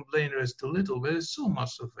complain there is too little, but there's so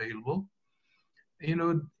much available.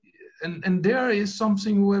 And there is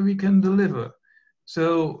something where we can deliver.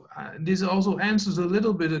 So this also answers a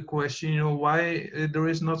little bit a question, why there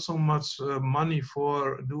is not so much money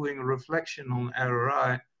for doing a reflection on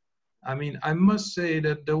RRI. I mean, I must say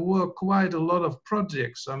that there were quite a lot of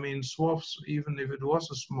projects. I mean, SWAFs, even if it was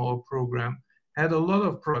a small program, had a lot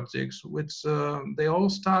of projects which they all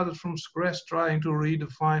started from scratch trying to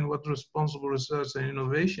redefine what responsible research and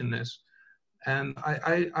innovation is. And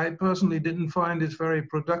I personally didn't find it very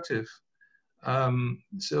productive.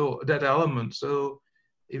 So that element. So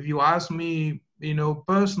if you ask me,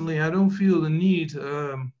 personally, I don't feel the need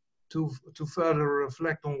to further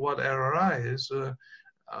reflect on what RRI is.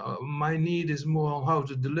 My need is more on how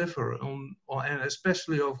to deliver on and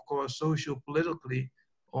especially, of course, socio-politically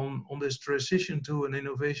on this transition to an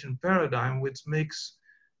innovation paradigm, which makes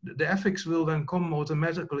the ethics will then come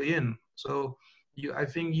automatically in. So I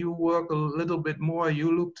think you work a little bit more,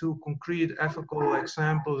 you look to concrete ethical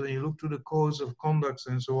examples and you look to the codes of conduct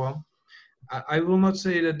and so on. I will not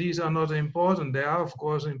say that these are not important. They are of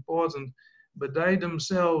course important, but they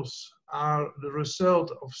themselves are the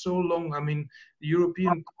result of so long. I mean, the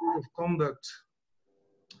European Code of Conduct,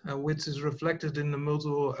 which is reflected in the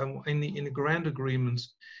multiple, in the grant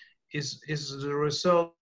agreements, is the result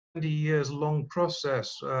of 20 years long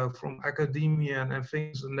process from academia and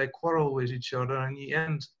things, and they quarrel with each other. In the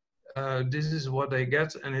end, this is what they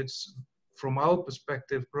get, and it's, from our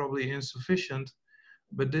perspective, probably insufficient,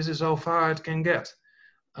 but this is how far it can get.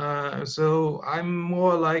 So I'm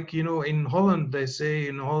more like, in Holland, they say,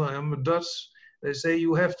 I'm a Dutch, they say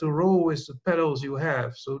you have to roll with the pedals you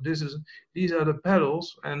have. So these are the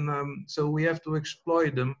pedals, and so we have to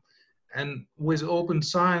exploit them. And with open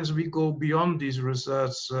science, we go beyond these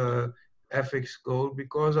research ethics code,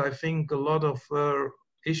 because I think a lot of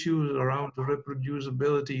issues around the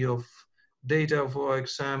reproducibility of data, for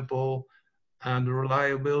example, and the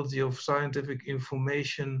reliability of scientific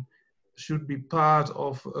information should be part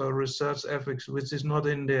of research ethics, which is not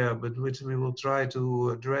in there, but which we will try to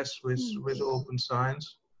address with open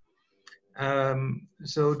science.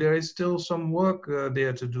 So there is still some work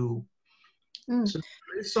there to do. So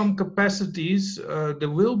there is some capacities. There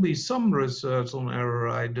will be some research on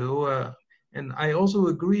RRI though, and I also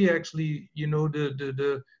agree. Actually, you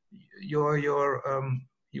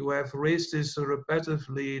have raised this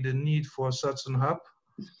repetitively, the need for such a hub.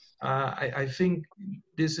 I think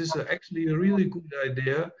this is actually a really good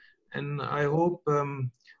idea, and I hope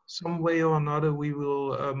some way or another we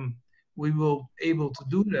will able to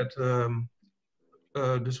do that.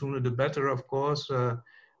 The sooner the better, of course.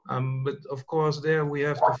 But of course, there we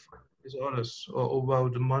have to fight with others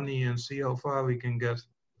about the money and see how far we can get.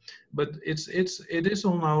 But it is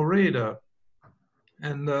on our radar,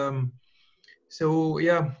 and so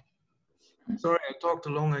yeah. Sorry, I talked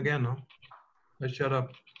along again. Huh? Let's shut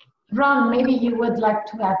up. Ron, maybe you would like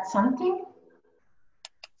to add something?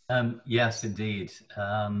 Yes, indeed.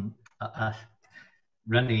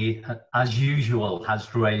 Rennie, as usual,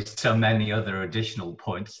 has raised so many other additional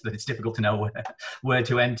points that it's difficult to know where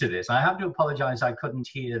to enter this. I have to apologize, I couldn't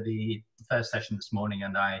hear the first session this morning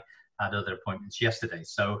and I had other appointments yesterday.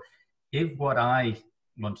 So if what I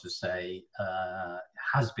want to say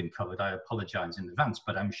has been covered, I apologize in advance,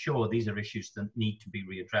 but I'm sure these are issues that need to be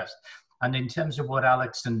readdressed. And in terms of what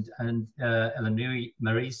Alex and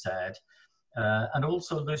Marie said, and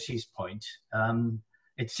also Lucy's point,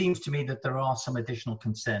 it seems to me that there are some additional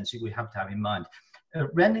concerns that we have to have in mind.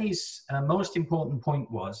 René's most important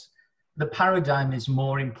point was the paradigm is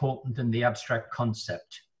more important than the abstract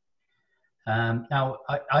concept. Now,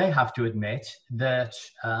 I have to admit that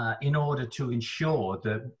in order to ensure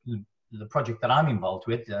that the project that I'm involved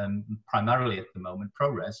with, primarily at the moment,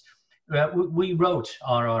 ProRes, we wrote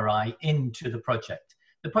RRI into the project.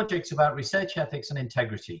 The project's about research ethics and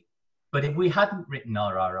integrity. But if we hadn't written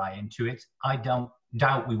RRI into it, I don't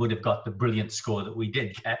doubt we would have got the brilliant score that we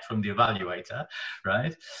did get from the evaluator,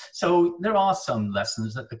 right? So there are some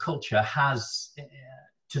lessons that the culture has,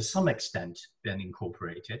 to some extent, been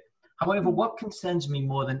incorporated. However, what concerns me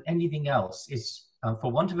more than anything else is,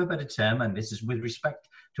 for want of a better term, and this is with respect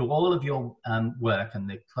to all of your work and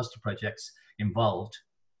the cluster projects involved,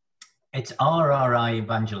 it's RRI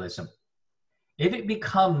evangelism. If it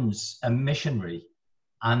becomes a missionary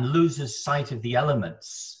and loses sight of the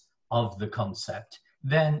elements of the concept,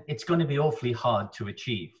 then it's going to be awfully hard to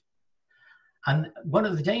achieve. And one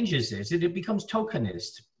of the dangers is that it becomes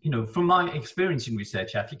tokenist. You know, from my experience in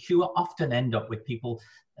research ethics, you often end up with people,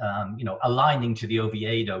 you know, aligning to the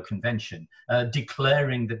Oviedo Convention,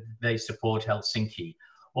 declaring that they support Helsinki,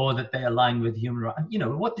 or that they align with human rights. You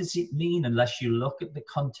know, what does it mean unless you look at the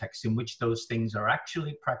context in which those things are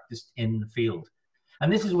actually practiced in the field? And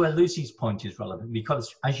this is where Lucy's point is relevant,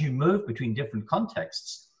 because as you move between different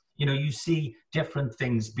contexts, you know, you see different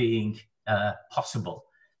things being possible.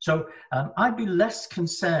 So I'd be less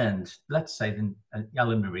concerned, let's say, than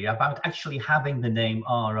Ellen Marie about actually having the name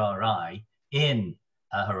RRI in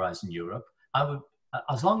Horizon Europe. I would,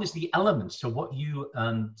 as long as the elements of what you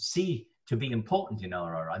see to be important in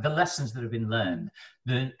RRI, the lessons that have been learned,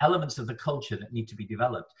 the elements of the culture that need to be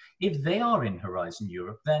developed, if they are in Horizon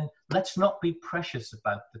Europe, then let's not be precious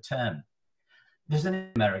about the term. There's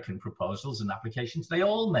an American proposals and applications, they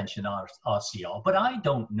all mention RCR, but I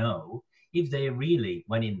don't know if they really,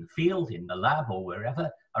 when in the field, in the lab or wherever,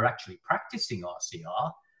 are actually practicing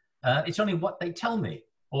RCR. It's only what they tell me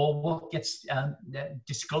or what gets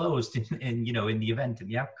disclosed in the event and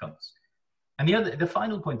the outcomes. And the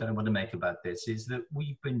final point that I want to make about this is that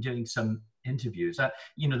we've been doing some interviews.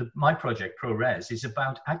 My project, ProRes, is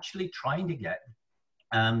about actually trying to get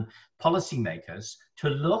policymakers to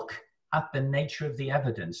look at the nature of the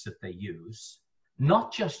evidence that they use,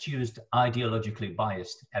 not just use ideologically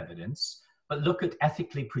biased evidence, but look at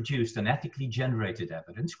ethically produced and ethically generated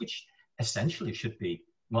evidence, which essentially should be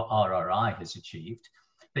what RRI has achieved.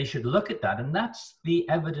 They should look at that, and that's the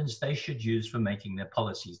evidence they should use for making their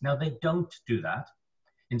policies. Now, they don't do that.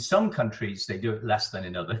 In some countries, they do it less than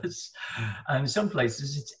in others. And in some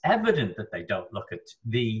places, it's evident that they don't look at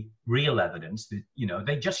the real evidence. That, you know,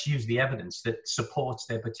 they just use the evidence that supports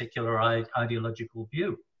their particular ideological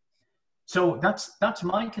view. So that's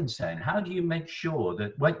my concern. How do you make sure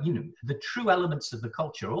that the true elements of the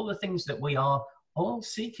culture, all the things that we are all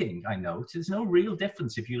seeking, I note, there's no real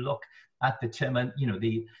difference if you look at the term,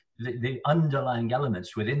 the underlying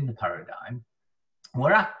elements within the paradigm.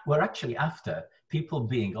 We're actually after people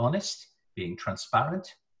being honest, being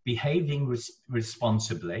transparent, behaving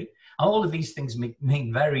responsibly. All of these things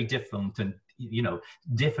make very different and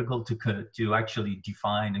difficult to actually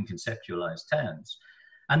define and conceptualize terms.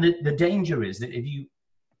 And the danger is that if you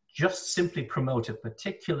just simply promote a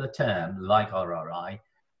particular term like RRI,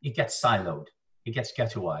 it gets siloed. It gets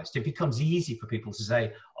ghettoized. It becomes easy for people to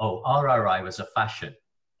say, oh, RRI was a fashion.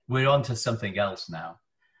 We're on to something else now.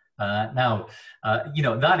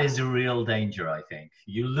 That is a real danger, I think.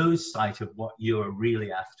 You lose sight of what you're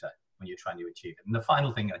really after when you're trying to achieve it. And the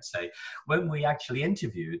final thing I'd say, when we actually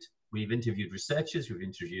we've interviewed researchers, we've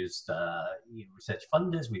interviewed research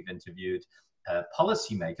funders, we've interviewed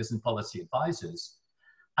policymakers and policy advisors,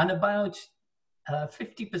 and about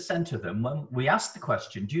 50% of them, when we asked the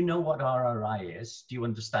question, do you know what RRI is? Do you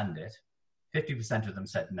understand it? 50% of them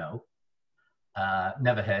said no,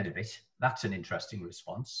 never heard of it. That's an interesting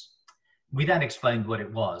response. We then explained what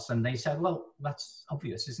it was, and they said, well, that's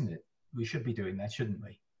obvious, isn't it? We should be doing that, shouldn't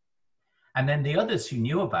we? And then the others who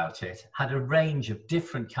knew about it had a range of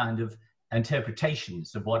different kind of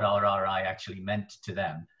interpretations of what RRI actually meant to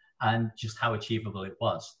them and just how achievable it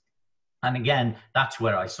was. And again, that's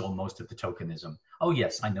where I saw most of the tokenism. Oh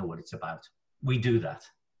yes, I know what it's about. we do that.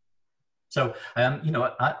 So, you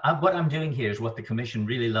know, what I'm doing here is what the Commission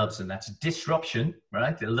really loves, and that's disruption,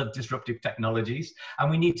 right? They love disruptive technologies, and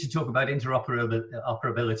we need to talk about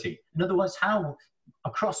interoperability. In other words, how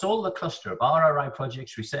across all the cluster of RRI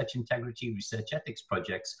projects, research integrity, research ethics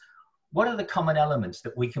projects, what are the common elements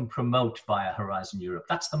that we can promote via Horizon Europe?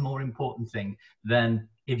 That's the more important thing than,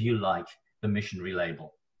 if you like, the missionary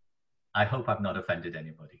label. I hope I've not offended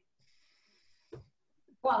anybody.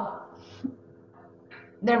 Well,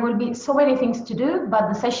 there will be so many things to do, but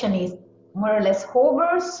the session is more or less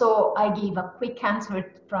over. So I give a quick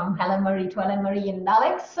answer from Helen Marie to Helen Marie and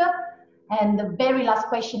Alex. And the very last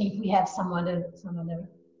question, if we have some other.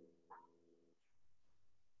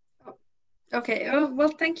 Okay, well,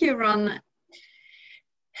 thank you, Ron.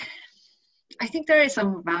 I think there is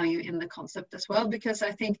some value in the concept as well, because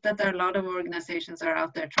I think that there are a lot of organizations that are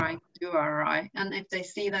out there trying to do RRI, and if they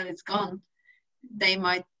see that it's gone, they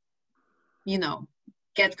might, you know,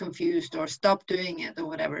 get confused or stop doing it or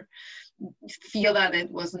whatever, feel that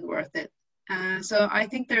it wasn't worth it. So I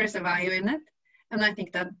think there is a value in it, and I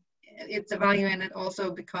think that it's a value in it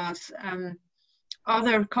also because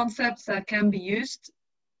other concepts that can be used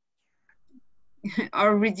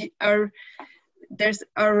are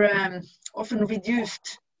often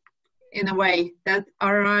reduced in a way that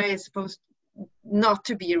RRI is supposed not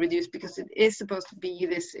to be reduced, because it is supposed to be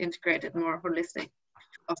this integrated, more holistic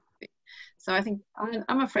philosophy. So I think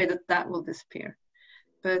I'm afraid that that will disappear.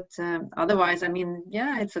 But otherwise, I mean,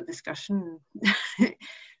 yeah, it's a discussion.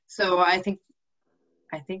 So I think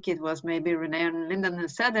it was maybe Renee and Lyndon who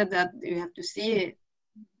said it, that you have to see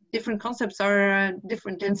different concepts are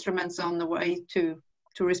different instruments on the way to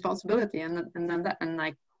responsibility, and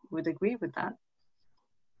I would agree with that.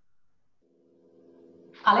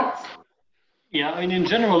 Alex? Yeah, I mean, in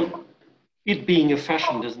general, it being a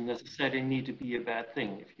fashion doesn't necessarily need to be a bad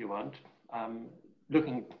thing, if you want.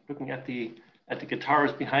 Looking at the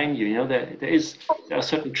guitars behind you, you know, there are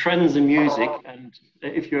certain trends in music, and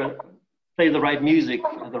if you play the right music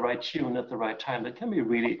and the right tune at the right time, that can be a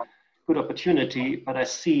really good opportunity. But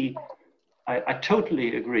I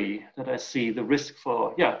totally agree that I see the risk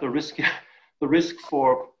for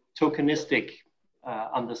tokenistic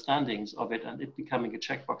understandings of it, and it becoming a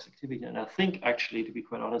checkbox activity. And I think, actually, to be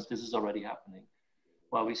quite honest, this is already happening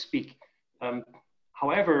while we speak.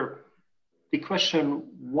 However, the question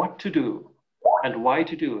what to do and why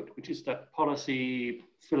to do it, which is that policy,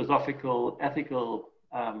 philosophical, ethical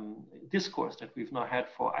discourse that we've now had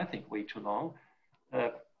for, I think, way too long,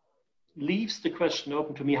 leaves the question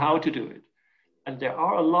open to me how to do it. And there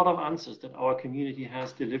are a lot of answers that our community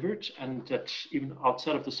has delivered, and that even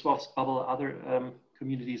outside of the SWOF's bubble, other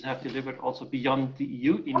communities have delivered also beyond the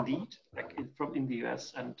EU, indeed, like in the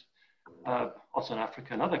US and also in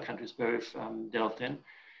Africa and other countries where we've delved in.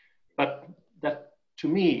 But that, to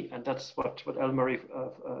me, and that's what Ellen-Marie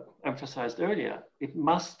emphasized earlier, it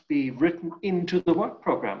must be written into the work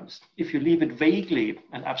programs. If you leave it vaguely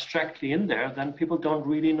and abstractly in there, then people don't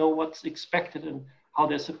really know what's expected and how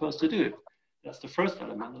they're supposed to do it. That's the first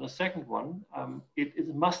element. And the second one,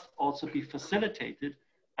 it must also be facilitated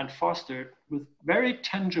and fostered with very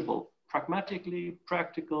tangible, pragmatically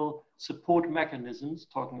practical support mechanisms,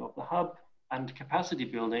 talking of the hub and capacity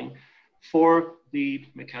building for the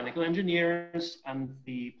mechanical engineers and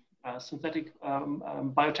the synthetic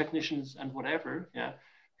biotechnicians and whatever, yeah,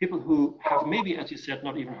 people who have maybe, as you said,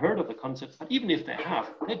 not even heard of the concepts, but even if they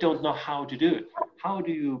have, they don't know how to do it. How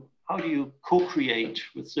do you co-create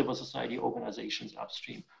with civil society organizations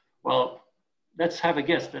upstream? Well, let's have a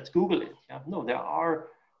guess. Let's Google it. Yeah? No, there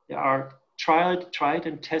are tried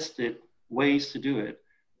and tested ways to do it,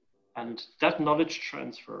 and that knowledge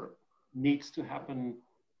transfer needs to happen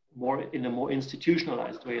in a more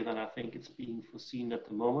institutionalized way than I think it's being foreseen at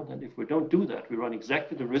the moment. And if we don't do that, we run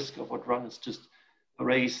exactly the risk of what Ron has just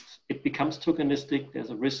erased. It becomes tokenistic. There's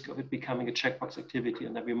a risk of it becoming a checkbox activity,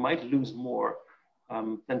 and that we might lose more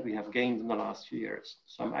than we have gained in the last few years.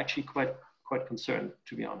 So I'm actually quite concerned,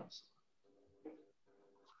 to be honest.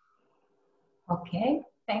 Okay,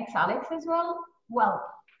 thanks, Alex, as well. Well,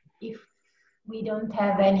 if we don't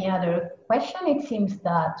have any other question, it seems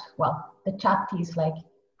that, well, the chat is like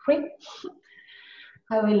free.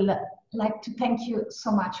 I will like to thank you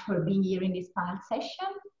so much for being here in this panel session.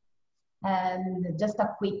 And just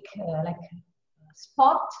a quick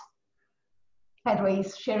spot. Pedro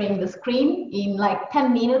is sharing the screen. In like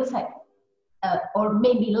 10 minutes, or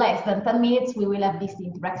maybe less than 10 minutes, we will have these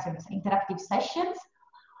interactive sessions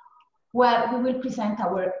where we will present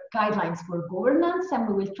our guidelines for governance, and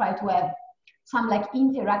we will try to have some like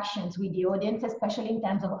interactions with the audience, especially in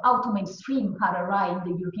terms of how to mainstream RRI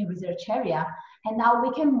in the European research area, and how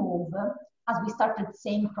we can move as we started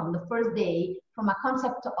saying from the first day, from a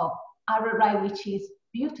concept of RRI, which is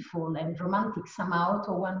beautiful and romantic somehow,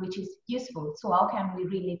 to one which is useful. So how can we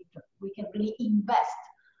can really invest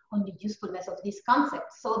on the usefulness of this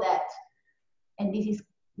concept so that, and this is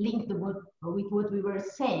linked with what we were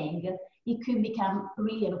saying, it could become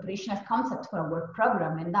really an operational concept for our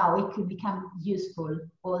program, and now it could become useful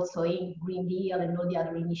also in Green Deal and all the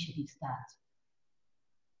other initiatives that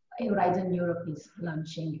Horizon Europe is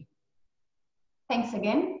launching. Thanks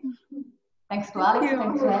again. Thanks to Alex,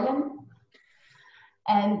 thanks to Helen,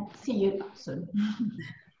 and see you soon.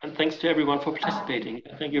 And thanks to everyone for participating.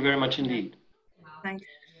 Thank you very much indeed. Thanks.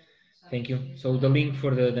 Thank you. So the link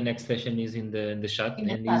for the next session is in the chat,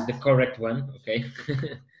 and is the correct one, okay?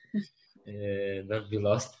 Don't be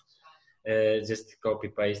lost. Just copy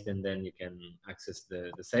paste and then you can access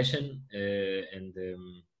the session, and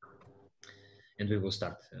we will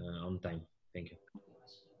start on time. Thank you.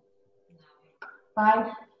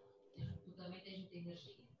 Bye.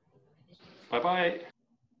 Bye-bye.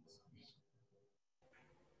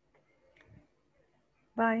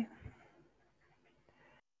 Bye.